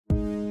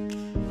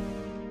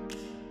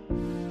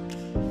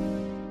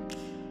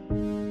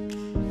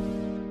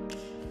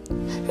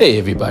Hey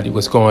everybody,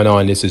 what's going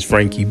on? This is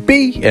Frankie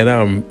B and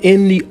I'm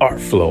in the art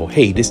flow.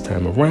 Hey, this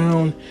time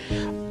around,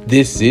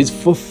 this is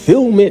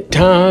fulfillment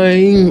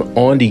time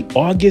on the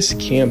August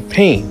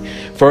campaign.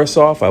 First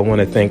off, I want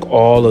to thank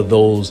all of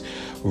those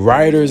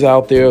writers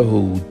out there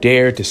who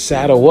dared to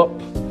saddle up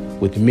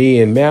with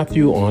me and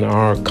Matthew on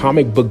our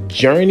comic book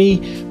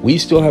journey. We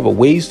still have a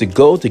ways to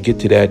go to get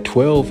to that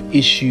 12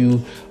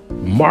 issue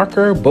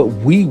marker, but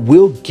we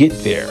will get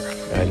there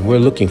and we're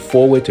looking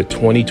forward to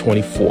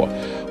 2024.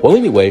 Well,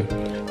 anyway,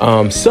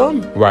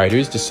 some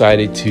writers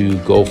decided to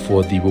go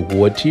for the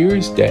reward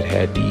tiers that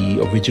had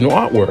the original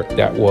artwork.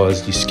 That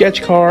was the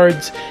sketch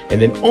cards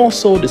and then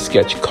also the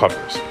sketch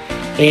covers.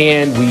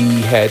 And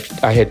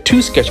I had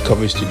two sketch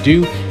covers to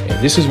do,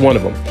 and this is one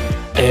of them.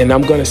 And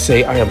I'm going to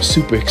say I am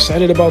super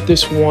excited about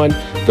this one.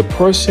 The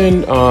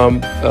person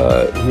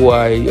who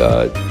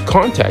I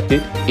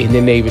contacted, and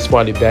then they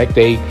responded back,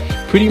 they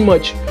pretty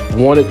much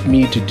wanted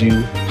me to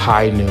do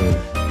High Noon,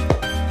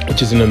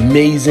 which is an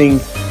amazing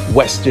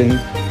Western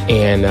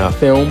and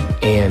film,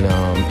 and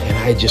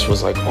I just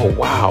was like, oh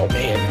wow,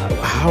 man,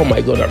 how am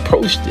I going to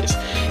approach this?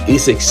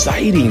 It's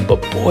exciting,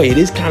 but boy, it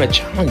is kind of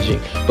challenging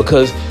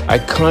because I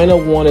kind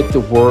of wanted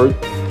the word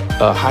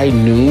High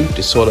Noon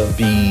to sort of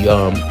be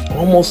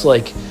almost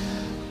like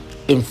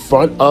in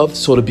front of,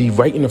 sort of be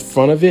right in the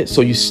front of it.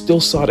 So you still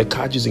saw the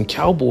KAIJUS and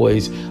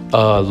COWBOYS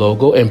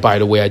logo. And by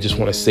the way, I just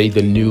want to say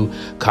the new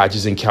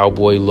KAIJUS and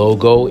COWBOY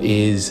logo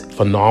is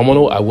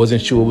phenomenal. I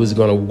wasn't sure it was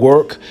going to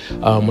work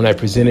when I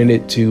presented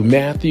it to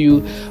Matthew,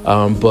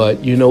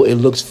 but you know, it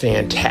looks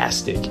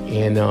fantastic.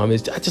 And I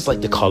just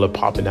like the color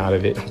popping out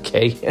of it.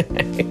 Okay.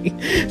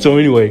 So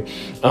anyway,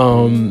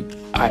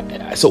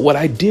 so what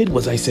I did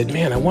was I said,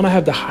 man, I want to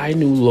have the High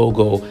Noon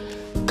logo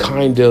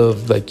kind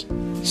of like,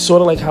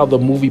 sort of like how the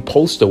movie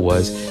poster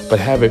was, but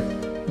have it,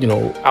 you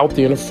know, out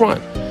there in the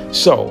front.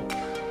 So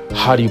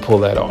how do you pull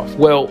that off?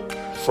 Well,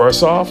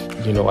 first off,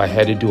 you know, I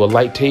had to do a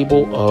light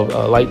table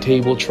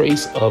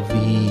trace of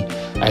the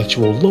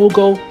actual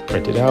logo,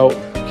 printed out,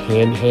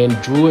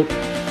 hand drew it,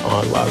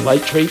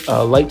 light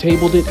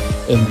tabled it,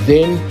 and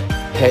then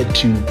had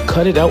to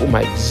cut it out with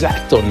my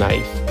X-Acto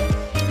knife.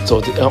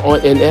 So,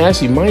 and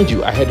actually, mind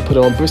you, I had to put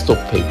it on Bristol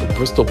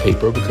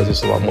paper because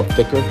it's a lot more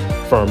thicker,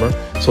 firmer.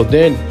 So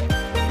then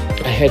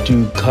I had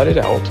to cut it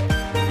out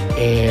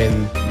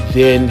and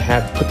then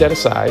put that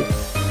aside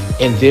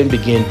and then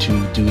begin to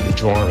do the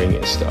drawing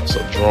and stuff.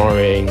 So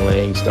drawing,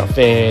 laying stuff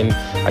in.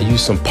 I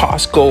used some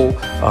Posco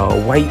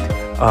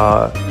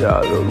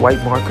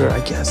white marker, I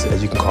guess,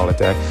 as you can call it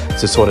that,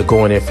 to sort of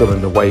go in there, fill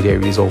in the white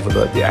areas over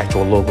the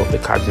actual logo of the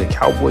KAIJUS and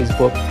COWBOYS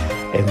book.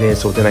 And then,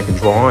 so then I can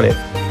draw on it.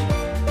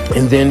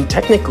 And then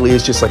technically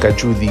it's just like I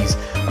drew these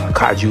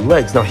kaiju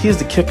legs. Now here's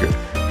the kicker.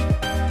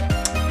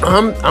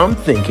 I'm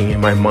thinking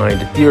in my mind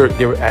that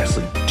there are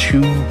actually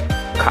two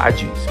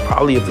kaijus,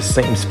 probably of the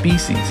same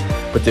species,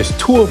 but there's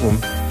two of them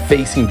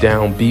facing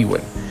down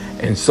Bwin.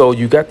 And so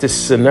you got this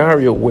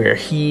scenario where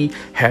he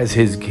has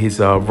his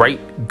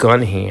right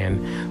gun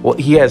hand. Well,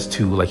 he has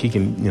two, like he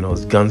can, you know,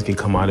 his guns can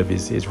come out of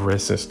his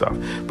wrists and stuff.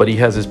 But he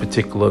has this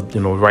particular,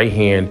 you know, right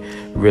hand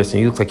wrist, and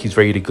he looks like he's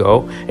ready to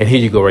go. And here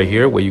you go, right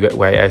here,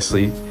 where I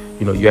actually,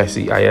 you know,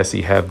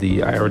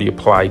 I already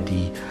applied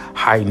the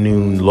High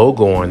Noon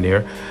logo on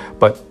there.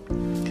 But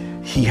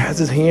he has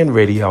his hand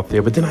ready out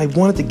there. But then I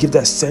wanted to give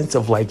that sense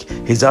of like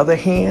his other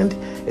hand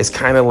is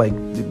kind of like,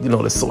 you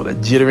know, the sort of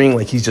jittering,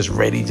 like he's just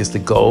ready just to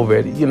go,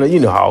 ready. You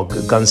know how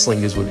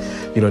gunslingers would,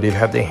 you know, they'd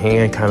have their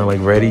hand kind of like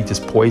ready,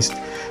 just poised,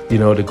 you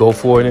know, to go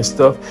for it and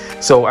stuff.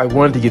 So I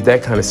wanted to give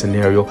that kind of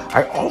scenario.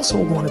 I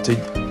also wanted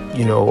to,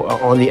 you know,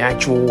 on the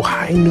actual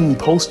High Noon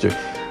poster,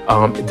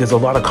 there's a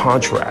lot of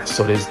contrast.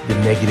 So there's the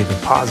negative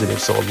and positive.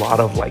 So a lot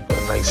of like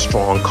a nice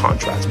strong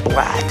contrast,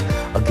 black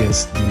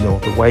against, you know,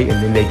 the white.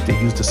 And then they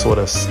use the sort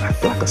of, I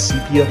feel like a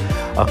sepia,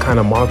 kind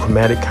of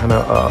monochromatic kind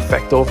of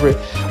effect over it.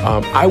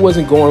 I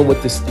wasn't going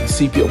with this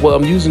sepia.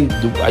 Well,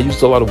 I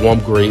used a lot of warm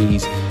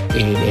grays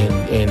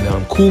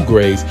and cool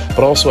grays, but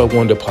also I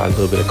wanted to apply a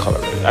little bit of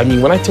color. I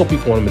mean, when I tell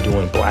people what I'm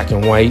doing black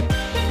and white,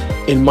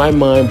 in my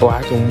mind,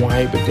 black and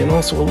white, but then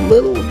also a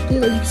little, you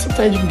know,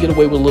 sometimes you can get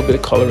away with a little bit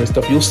of color and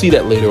stuff. You'll see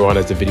that later on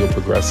as the video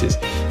progresses.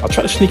 I'll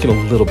try to sneak in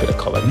a little bit of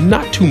color,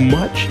 not too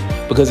much,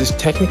 because it's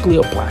technically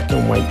a black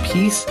and white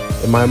piece.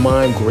 In my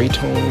mind, gray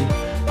tone,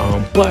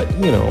 but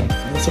you know,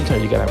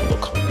 sometimes you gotta have a little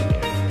color in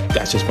there.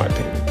 That's just my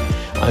opinion.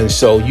 And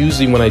so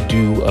usually when I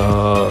do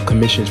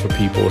commissions for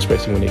people,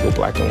 especially when they go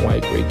black and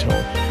white, gray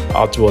tone,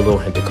 I'll throw a little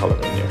hint of color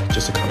in there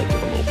just to kind of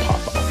give a little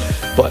pop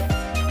out. But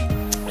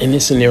in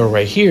this scenario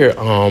right here,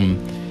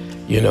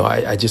 you know,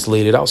 I just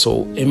laid it out.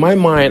 So in my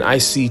mind, I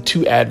see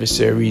two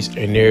adversaries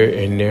and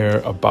they're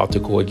about to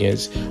go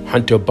against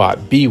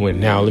Hunterbot Bwin.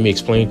 Now, let me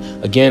explain.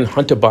 Again,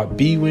 Hunterbot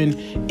Bwin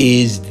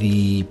is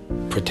the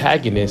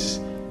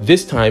protagonist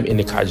this time in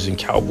the KAIJUS and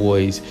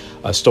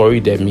COWBOYS story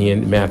that me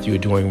and Matthew are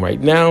doing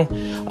right now.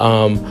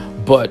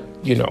 But,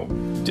 you know,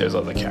 there's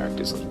other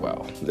characters as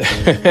well.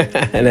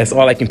 And that's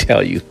all I can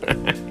tell you.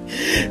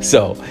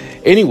 So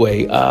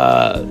anyway,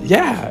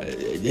 yeah,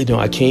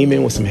 I came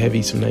in with some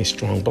nice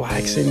strong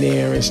blacks in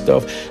there and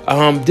stuff.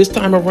 This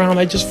time around,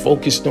 I just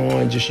focused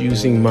on just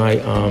using my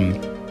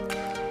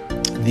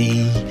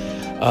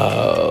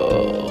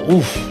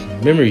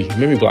memory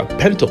block,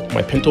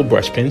 my Pentel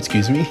brush pen,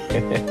 excuse me.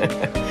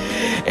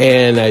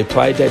 And I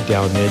applied that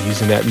down there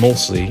using that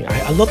mostly.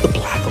 I love the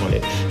black on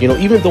it.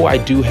 Even though I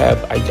do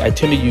have, I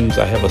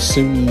have a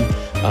Sumi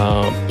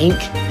ink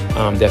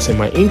that's in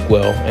my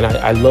inkwell, and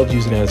I love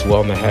using that as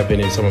well, and I have it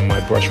in some of my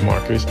brush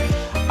markers.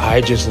 I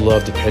just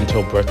love the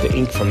Pentel brush. The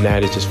ink from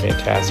that is just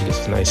fantastic.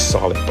 It's a nice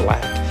solid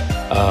black.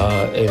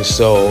 It's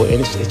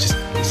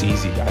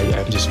easy.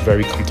 I'm just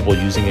very comfortable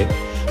using it.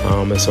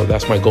 And so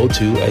that's my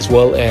go-to, as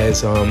well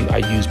as I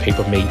use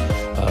Papermate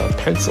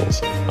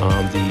pencils,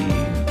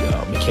 the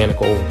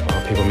mechanical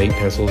Papermate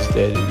pencils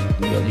that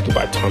you can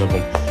buy a ton of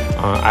them.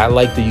 I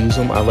like to use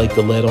them. I like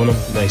the lead on them,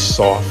 nice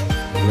soft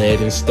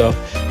lead and stuff.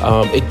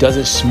 It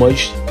doesn't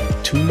smudge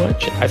too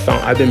much.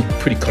 I've been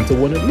pretty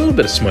comfortable with it. A little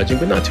bit of smudging,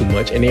 but not too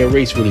much, and they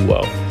erase really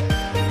well.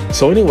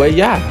 So anyway,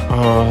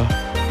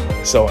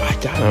 so I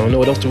don't know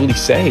what else to really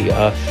say.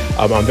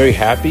 I'm very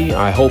happy.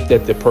 I hope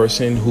that the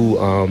person who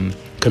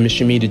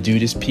commissioned me to do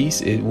this piece,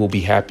 it will be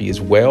happy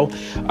as well.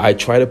 I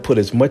try to put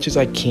as much as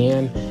I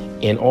can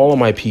in all of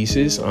my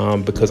pieces,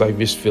 because I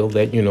just feel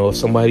that, if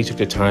somebody took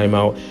the time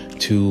out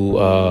to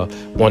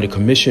want to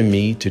commission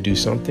me to do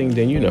something,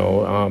 then,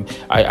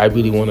 I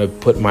really want to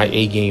put my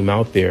A game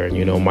out there. And,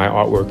 my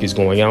artwork is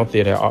going out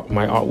there.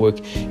 My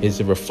artwork is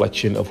a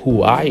reflection of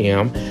who I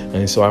am.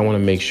 And so I want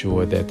to make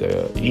sure that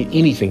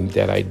anything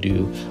that I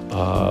do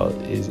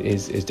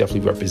is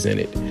definitely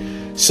represented.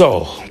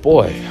 So,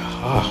 boy,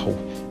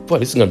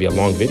 this is going to be a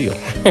long video.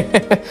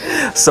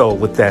 So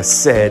with that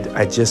said,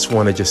 I just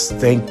want to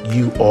thank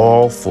you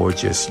all for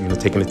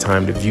taking the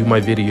time to view my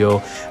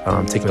video,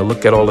 taking a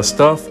look at all the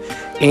stuff.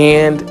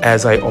 And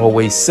as I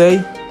always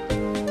say,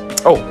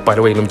 oh, by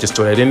the way, let me just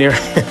throw that in there.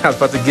 I was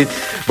about to get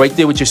right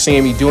there what you're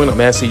seeing me doing.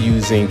 I'm actually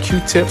using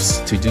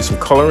Q-tips to do some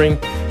coloring.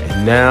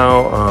 And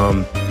now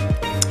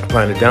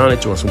applying it down,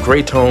 it's doing some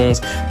gray tones.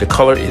 The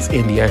color is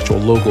in the actual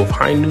logo of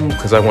High Noon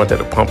because I want that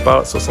to pump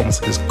out. So it's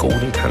almost like this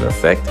golden kind of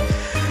effect.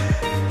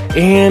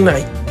 And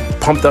I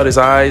pumped out his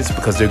eyes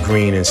because they're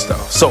green and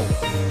stuff. So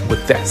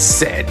with that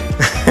said,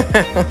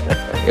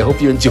 I hope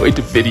you enjoyed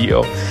the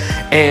video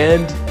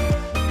and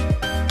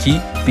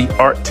keep the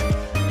art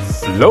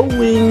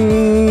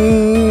flowing.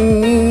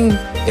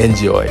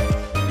 Enjoy.